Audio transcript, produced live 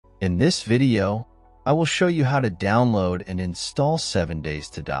In this video, I will show you how to download and install 7 Days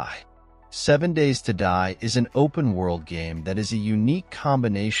to Die. 7 Days to Die is an open-world game that is a unique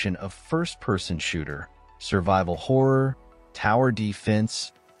combination of first-person shooter, survival horror, tower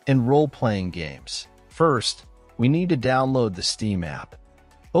defense, and role-playing games. First, we need to download the Steam app.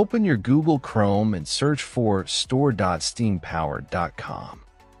 Open your Google Chrome and search for store.steampowered.com.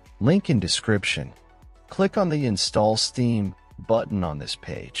 Link in description. Click on the Install Steam button on this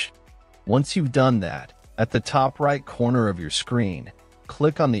page. Once you've done that, at the top right corner of your screen,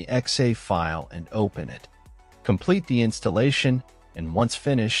 click on the .exe file and open it. Complete the installation, and once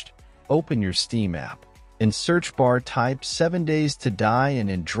finished, open your Steam app. In search bar, type 7 Days to Die, and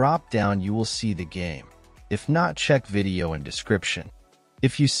in drop-down you will see the game. If not, check video in description.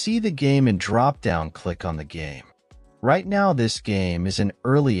 If you see the game in drop-down, click on the game. Right now this game is in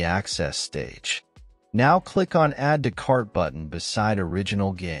early access stage. Now click on Add to Cart button beside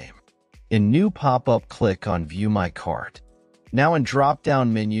original game. In new pop-up, click on View My Cart. Now in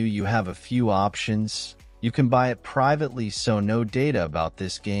drop-down menu you have a few options. You can buy it privately so no data about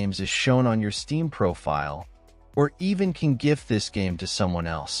this game is shown on your Steam profile, or even can gift this game to someone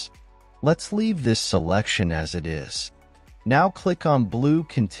else. Let's leave this selection as it is. Now click on blue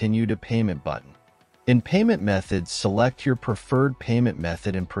Continue to Payment button. In payment methods, select your preferred payment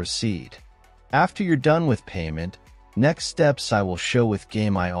method and proceed. After you're done with payment, next steps I will show with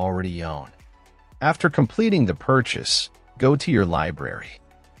game I already own. After completing the purchase, go to your library.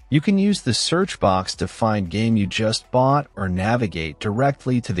 You can use the search box to find game you just bought or navigate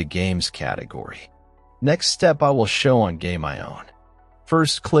directly to the games category. Next step I will show on game I own.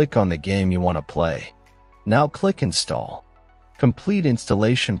 First, click on the game you want to play. Now click Install. Complete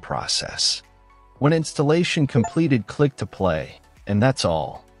installation process. When installation completed, click to play, and that's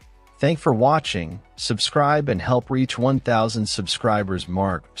all. Thanks for watching. Subscribe and help reach 1,000 subscribers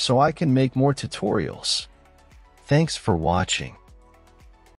mark so I can make more tutorials. Thanks for watching.